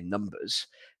well and in numbers.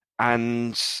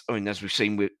 And I mean, as we've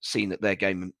seen at their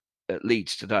game at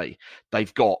Leeds today,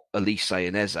 they've got Elise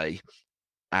and Eze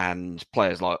and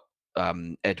players like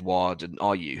Edouard and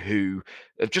Ayew who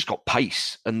have just got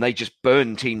pace, and they just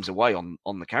burn teams away on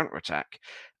the counter attack.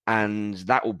 And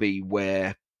that will be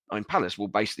where Palace will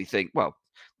basically think, well,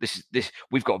 this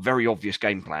we've got a very obvious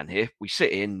game plan here. We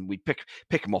sit in, we pick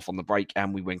them off on the break,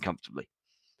 and we win comfortably.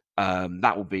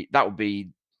 That will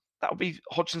be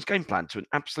Hodgson's game plan to an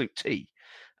absolute T.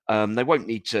 They won't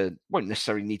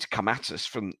necessarily need to come at us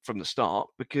from the start,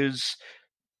 because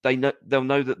they'll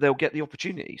know that they'll get the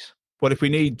opportunities. Well, if we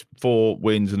need 4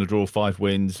 wins and a draw, 5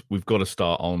 wins, we've got to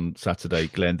start on Saturday,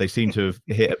 Glenn. They seem to have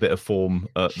hit a bit of form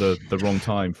at the wrong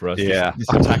time for us. Yeah.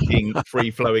 This attacking,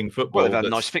 free-flowing football. Well, they've had a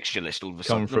nice fixture list all of a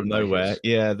sudden. Come from nowhere.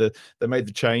 Yeah, they made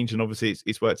the change, and obviously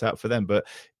it's worked out for them. But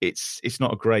it's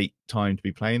not a great time to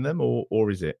be playing them,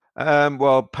 or is it?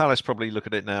 Well, Palace probably look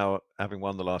at it now, having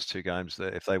won the last 2 games,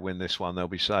 that if they win this one, they'll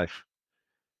be safe.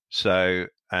 So,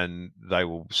 and they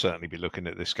will certainly be looking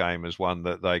at this game as one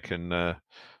that they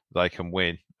can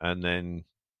win, and then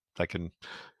they can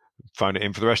phone it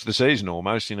in for the rest of the season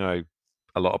almost. You know,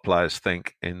 a lot of players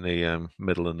think in the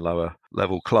middle and lower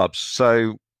level clubs.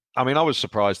 So, I mean, I was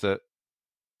surprised that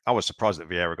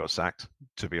Vieira got sacked,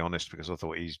 to be honest, because I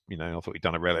thought he'd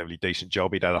done a relatively decent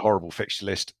job. He'd had a horrible fixture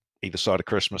list either side of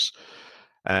Christmas,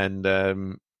 and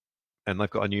they've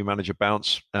got a new manager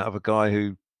bounce out of a guy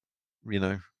who, you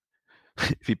know,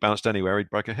 if he bounced anywhere, he'd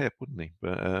break a hip, wouldn't he?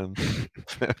 But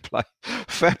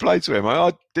fair play to him.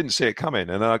 I didn't see it coming,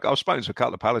 and I was speaking to a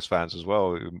couple of Palace fans as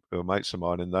well, who are mates of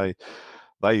mine, and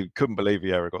they couldn't believe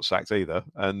Vieira got sacked either,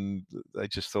 and they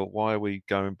just thought, why are we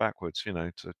going backwards, you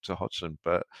know, to Hodgson?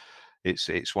 But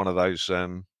it's one of those. I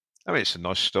mean, it's a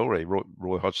nice story.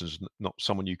 Roy Hodgson's not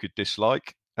someone you could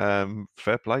dislike.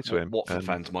 Fair play to him. Watford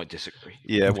fans might disagree.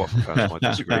 Yeah, Watford fans might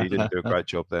disagree. He didn't do a great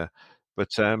job there,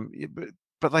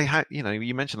 but they had, you know,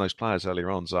 you mentioned those players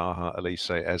earlier on, Zaha, Elise,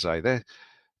 Eze.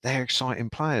 They're exciting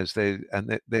players. They're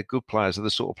good players. They're the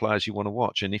sort of players you want to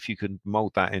watch. And if you can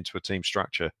mould that into a team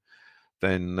structure,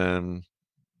 then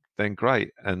great.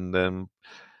 And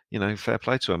you know, fair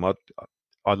play to them.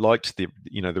 I liked the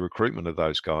recruitment of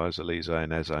those guys, Elise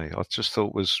and Eze. I just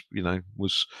thought was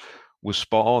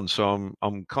spot on. So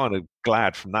I'm kind of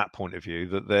glad from that point of view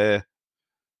that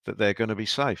they're going to be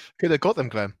safe. Could have got them,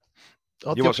 Glenn.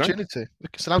 The opportunity.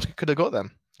 Southampton could have got them.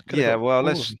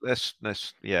 Let's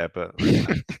but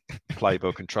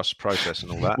playbook and trust the process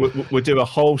and all that. We'll do a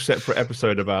whole separate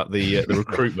episode about the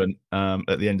recruitment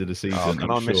at the end of the season. Can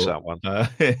I miss that one?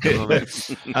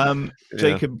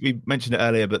 Jacob, we mentioned it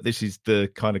earlier, but this is the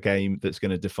kind of game that's going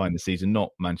to define the season,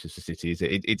 not Manchester City, is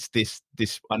it? It's this.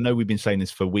 I know we've been saying this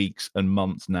for weeks and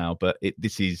months now, but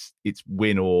it's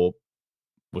win or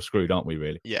we're screwed, aren't we,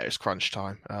 really? Yeah, it's crunch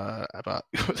time. About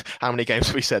how many games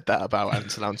have we said that about?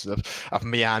 And Southampton have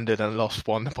meandered and lost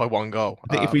by 1 goal.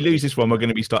 I think if we lose this one, we're going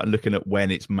to be starting looking at when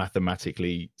it's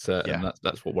mathematically certain. Yeah.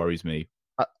 That's what worries me.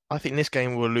 I think this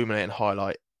game will illuminate and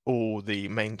highlight all the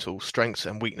mental strengths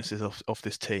and weaknesses of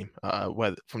this team,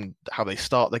 where from how they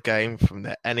start the game, from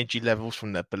their energy levels,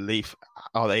 from their belief.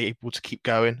 Are they able to keep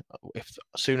going? If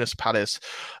as soon as Palace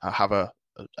have a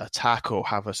attack or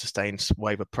have a sustained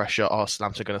wave of pressure,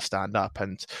 Arsenal are going to stand up.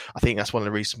 And I think that's one of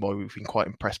the reasons why we've been quite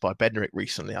impressed by Bednarek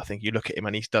recently. I think you look at him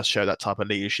and he does show that type of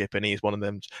leadership, and he's one of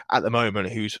them at the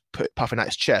moment who's puffing at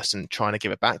his chest and trying to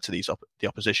give it back to the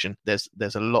opposition. There's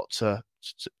a lot to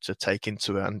take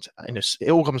into it, and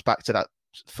it all comes back to that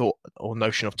thought or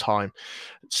notion of time.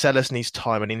 Sellers needs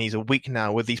time, and he needs a week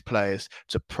now with these players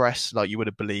to press like you would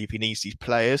have believed. He needs these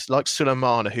players like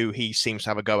Sulemana, who he seems to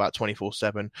have a go at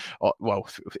 24/7,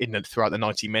 throughout the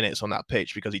 90 minutes on that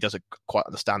pitch, because he doesn't quite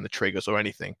understand the triggers or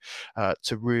anything,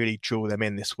 to really draw them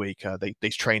in this week. They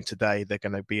trained today. They're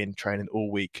going to be in training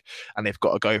all week, and they've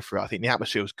got to go for it. I think the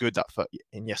atmosphere was good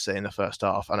yesterday in the first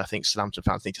half, and I think Southampton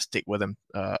fans need to stick with them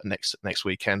next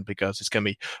weekend, because it's going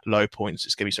to be low points.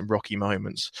 It's going to be some rocky moments.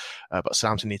 But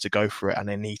Southampton need to go for it, and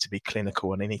they need to be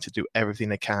clinical, and they need to do everything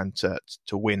they can to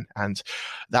win. And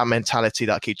that mentality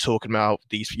that I keep talking about,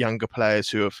 these younger players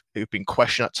who've been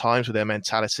questioned at times with their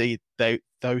mentality,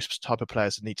 those type of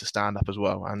players need to stand up as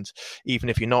well. And even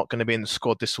if you're not going to be in the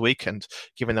squad this week, and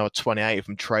given there are 28 of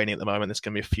them training at the moment, there's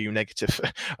going to be a few negative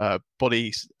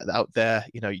bodies out there.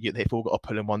 You know, they've all got to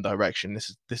pull in one direction.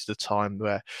 This is the time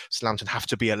where Southampton have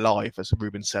to be alive, as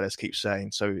Ruben Sellers keeps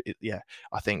saying. So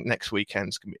I think next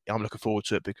weekend I'm looking forward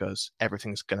to it, because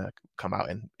everything's going to come out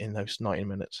in those 90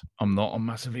 minutes. I'm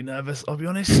massively nervous, I'll be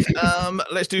honest.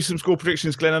 Let's do some score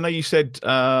predictions, Glenn. I know you said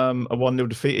a 1-0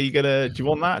 defeat. Do you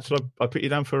want that? Should I put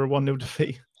you down for a 1-0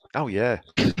 defeat? Oh yeah,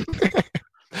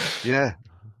 yeah.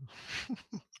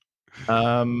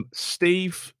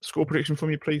 Steve, score prediction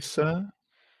from you, please, sir.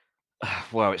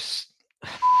 Well, it's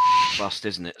bust,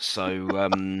 isn't it? So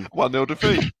 1-0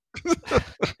 defeat.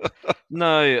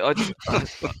 no,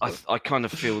 I kind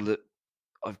of feel that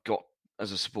I've got,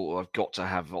 as a supporter, I've got to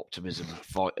have optimism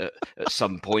fight at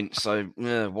some point. So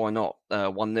yeah, why not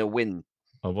 1-0 win?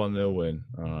 A 1-0 win.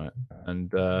 All right.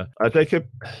 And Jacob?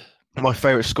 My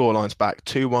favourite scoreline's back.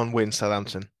 2-1 win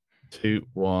Southampton.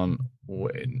 2-1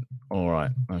 win. All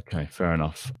right. Okay, fair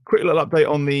enough. Quick little update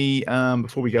on the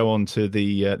before we go on to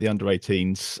the under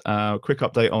 18s. Quick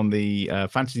update on the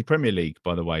Fantasy Premier League,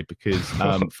 by the way, because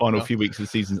final few weeks of the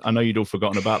season. I know you'd all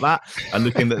forgotten about that. And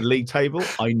looking at the league table,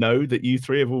 I know that you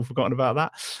three have all forgotten about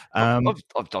that.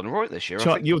 I've done all right this year.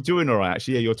 You're doing all right,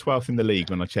 actually. Yeah, you're 12th in the league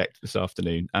when I checked this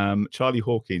afternoon. Charlie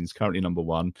Hawkins currently number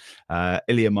 1.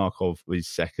 Ilya Markov is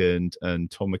 2nd, and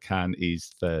Tom McCann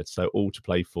is 3rd. So all to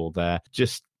play for there.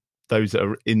 Just those that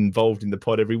are involved in the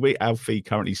pod every week. Alfie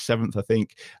currently 7th, I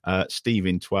think. Steve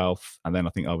in 12th, and then I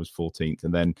think I was 14th,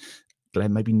 and then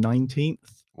Glenn maybe 19th.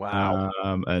 Wow.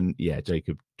 And yeah,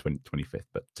 Jacob 25th.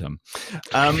 But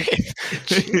I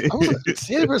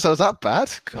was that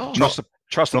bad. God.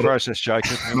 Trust the process,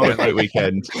 Jacob. Not a great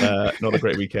weekend. Not a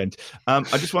great weekend. I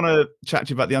just want to chat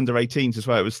to you about the under 18s as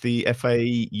well. It was the FA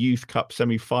Youth Cup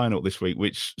semi-final this week,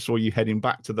 which saw you heading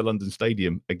back to the London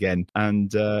Stadium again,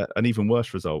 and an even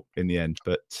worse result in the end.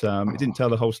 But it didn't tell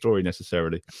the whole story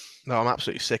necessarily. No, I'm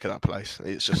absolutely sick of that place.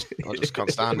 It's just I just can't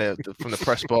stand it. From the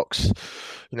press box,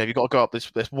 you've got to go up.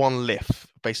 There's one lift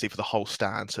basically for the whole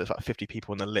stand, so there's like 50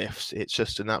 people in the lifts. It's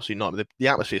just an absolute nightmare. The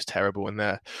atmosphere is terrible, and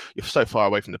you're so far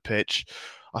away from the pitch.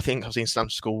 I think I've seen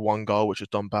Southampton score 1 goal, which was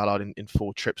Don Ballard in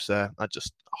 4 trips there.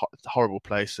 Just horrible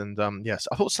place. And yes,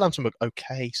 I thought Southampton were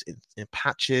okay in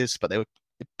patches, but they were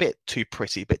a bit too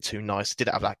pretty, a bit too nice. Did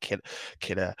have that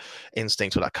killer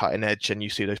instinct or that cutting edge, and you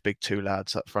see those big 2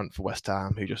 lads up front for West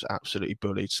Ham who just absolutely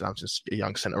bullied Southampton's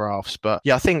young centre halves. But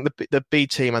yeah, I think the B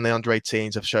team and the under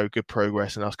 18s have showed good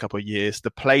progress in the last couple of years.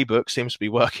 The playbook seems to be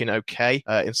working okay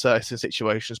in certain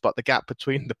situations, but the gap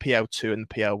between the PL2 and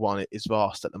the PL1 is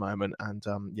vast at the moment. And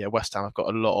West Ham have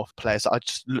got a lot of players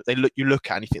that you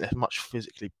look at and you think they're much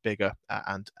physically bigger,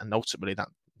 and ultimately that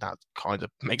kind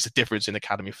of makes a difference in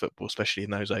academy football, especially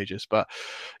in those ages. But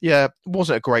yeah, it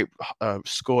wasn't a great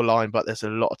score line, but there's a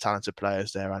lot of talented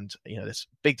players there, and there's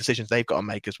big decisions they've got to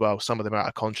make as well. Some of them are out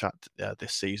of contract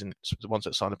this season, the ones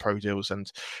that signed the pro deals,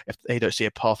 and if they don't see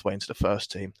a pathway into the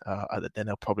first team, then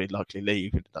they'll probably likely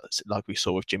leave, like we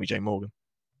saw with Jimmy J Morgan.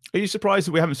 Are you surprised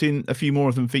that we haven't seen a few more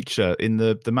of them feature in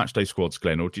the matchday squads,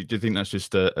 Glenn? Or do you think that's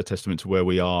just a testament to where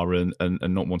we are and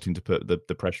not wanting to put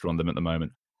the pressure on them at the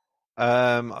moment?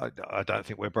 I don't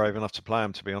think we're brave enough to play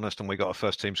them, to be honest, and we got a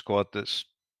first-team squad that's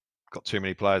got too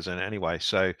many players in it anyway.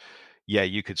 So, yeah,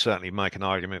 you could certainly make an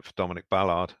argument for Dominic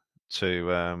Ballard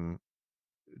to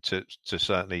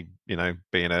certainly,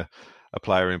 being a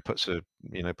player who puts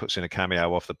in a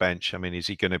cameo off the bench. I mean, is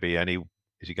he going to be any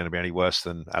worse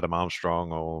than Adam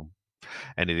Armstrong or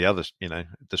any of the others,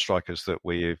 the strikers that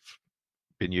we've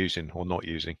been using or not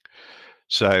using?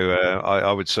 So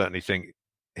I would certainly think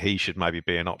he should maybe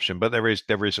be an option, but there is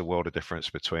a world of difference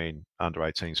between under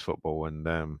 18s football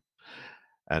and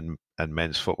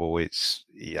men's football. It's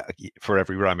for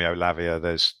every Romeo Lavia,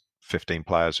 there's 15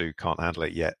 players who can't handle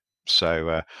it yet.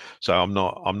 So I'm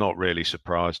not really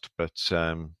surprised, but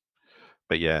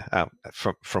yeah,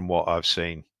 from what I've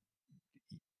seen,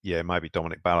 yeah, maybe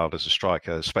Dominic Ballard as a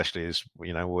striker, especially as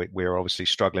we're obviously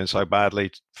struggling so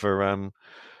badly for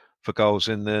goals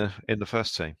in the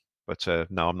first team. But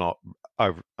no,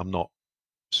 I'm not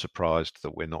surprised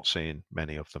that we're not seeing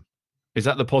many of them. Is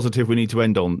that the positive we need to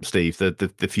end on, Steve?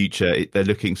 The future, they're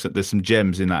looking. There's some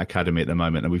gems in that academy at the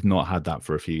moment, and we've not had that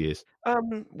for a few years.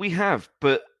 We have,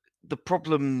 but the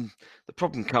problem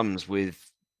comes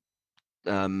with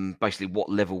basically what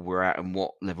level we're at and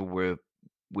what level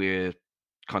we're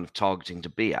kind of targeting to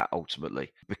be at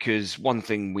ultimately. Because one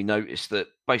thing we noticed that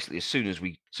basically as soon as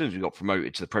we got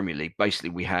promoted to the Premier League, basically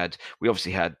we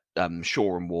obviously had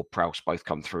Shaw and Ward-Prowse both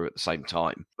come through at the same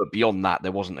time, but beyond that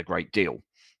there wasn't a great deal,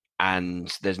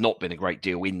 and there's not been a great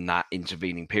deal in that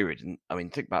intervening period. And I mean,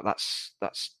 think about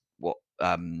that's what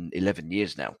 11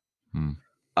 years now.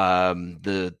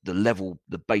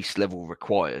 The base level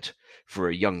required for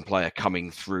a young player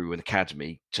coming through an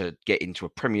academy to get into a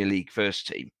Premier League first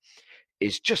team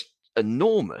is just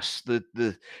enormous.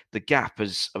 The gap,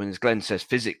 as Glenn says,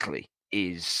 physically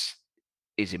is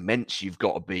immense. You've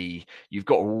got to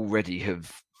already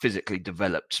have physically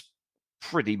developed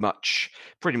pretty much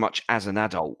as an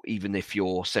adult, even if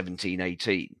you're 17,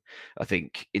 18. I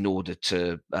think in order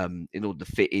to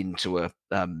fit into a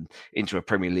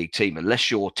Premier League team,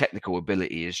 unless your technical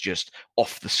ability is just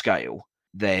off the scale,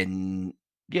 then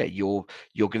yeah, you're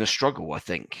going to struggle, I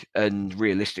think. And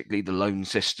realistically, the loan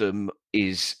system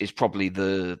is probably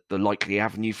the likely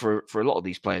avenue for a lot of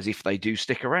these players if they do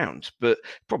stick around. But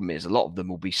the problem is, a lot of them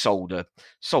will be sold a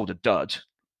dud.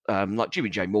 Like Jimmy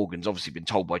J. Morgan's obviously been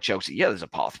told by Chelsea, yeah, there's a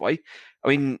pathway. I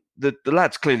mean, the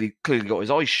lad's clearly got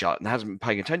his eyes shut and hasn't been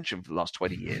paying attention for the last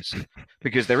 20 years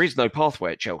because there is no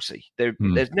pathway at Chelsea.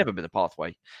 There's never been a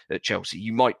pathway at Chelsea.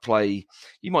 You might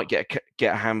get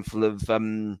a handful of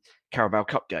Carabao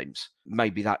Cup games.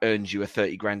 Maybe that earns you a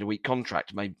 30 grand a week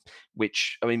contract.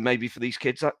 Maybe for these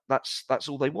kids that's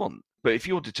all they want. But if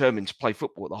you're determined to play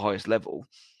football at the highest level,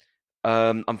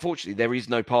 unfortunately, there is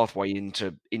no pathway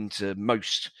into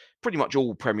pretty much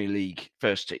all Premier League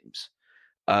first teams.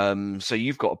 So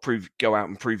you've got to go out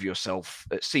and prove yourself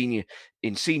at senior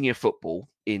football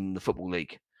in the Football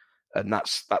League, and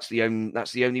that's the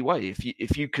only way.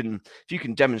 If you can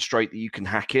demonstrate that you can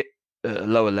hack it at a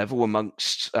lower level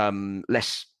amongst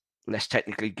less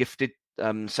technically gifted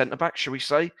centre backs, shall we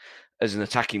say, as an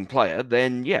attacking player,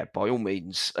 then yeah, by all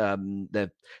means,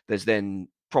 there's then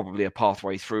probably a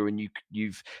pathway through, and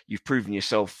you've proven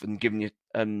yourself and given you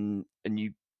and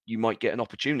you might get an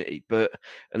opportunity. But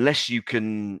unless you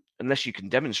can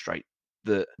demonstrate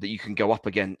that you can go up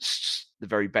against the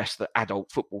very best that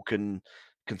adult football can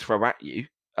throw at you,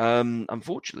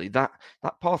 unfortunately that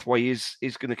pathway is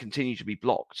going to continue to be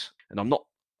blocked. And I'm not,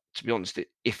 to be honest,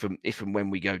 if and when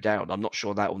we go down, I'm not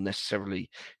sure that will necessarily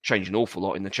change an awful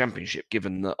lot in the Championship,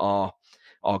 given that our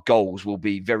goals will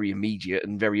be very immediate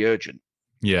and very urgent.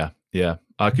 Yeah.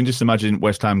 I can just imagine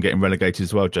West Ham getting relegated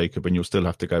as well, Jacob, and you'll still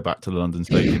have to go back to the London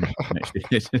Stadium next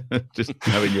year, just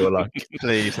knowing your luck.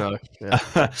 Please, no. Yeah.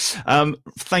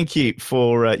 Thank you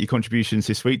for your contributions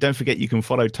this week. Don't forget you can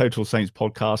follow Total Saints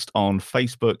Podcast on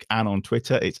Facebook and on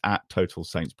Twitter. It's at Total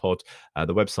Saints Pod.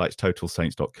 The website's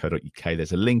totalsaints.co.uk.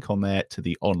 There's a link on there to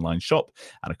the online shop.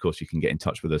 And of course, you can get in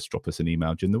touch with us, drop us an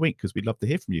email during the week because we'd love to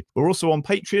hear from you. We're also on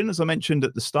Patreon, as I mentioned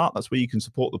at the start. That's where you can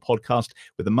support the podcast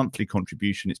with a monthly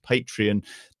contribution. It's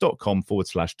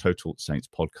patreon.com/Total Saints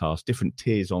Podcast. Different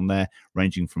tiers on there,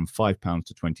 ranging from £5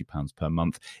 to £20 per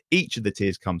month. Each of the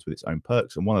tiers comes with its own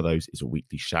perks, and one of those is a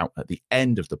weekly shout at the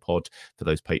end of the pod for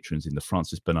those patrons in the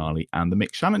Francis Benali and the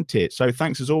Mick Shannon tier. So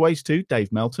thanks as always to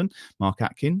Dave Melton, Mark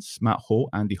Atkins, Matt Hall,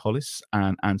 Andy Hollis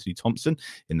and Anthony Thompson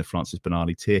in the Francis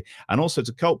Benali tier, and also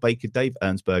to Colt Baker, Dave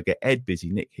Ernsberger, Ed Busy,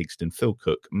 Nick Higston, Phil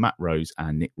Cook, Matt Rose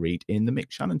and Nick Reed in the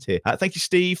Mick Shannon tier. Thank you,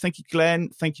 Steve. Thank you, Glenn.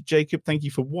 Thank you, Jacob. Thank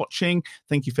you for watching.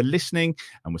 Thank you for listening,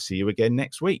 and we'll see you again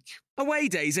next week. Away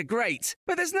days are great,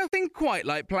 but there's nothing quite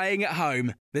like playing at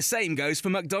home. The same goes for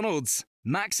McDonald's.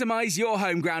 Maximise your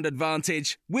home ground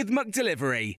advantage with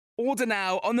McDelivery. Order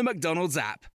now on the McDonald's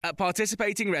app. At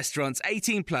participating restaurants,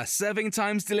 18 plus, serving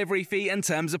times, delivery fee and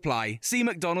terms apply. See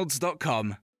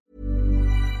mcdonalds.com.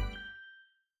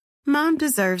 Mom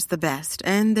deserves the best,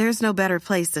 and there's no better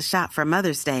place to shop for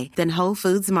Mother's Day than Whole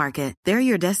Foods Market. They're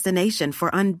your destination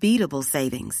for unbeatable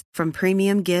savings, from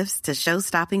premium gifts to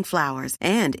show-stopping flowers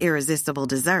and irresistible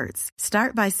desserts.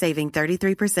 Start by saving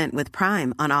 33% with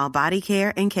Prime on all body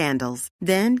care and candles.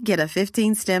 Then get a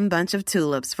 15-stem bunch of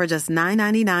tulips for just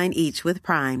 $9.99 each with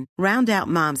Prime. Round out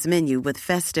Mom's menu with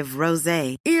festive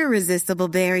rosé, irresistible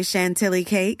berry chantilly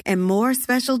cake, and more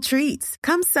special treats.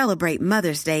 Come celebrate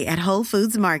Mother's Day at Whole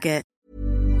Foods Market.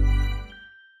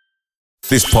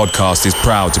 This podcast is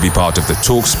proud to be part of the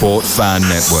TalkSport Fan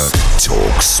Network.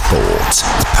 TalkSport.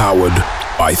 Powered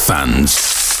by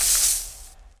fans.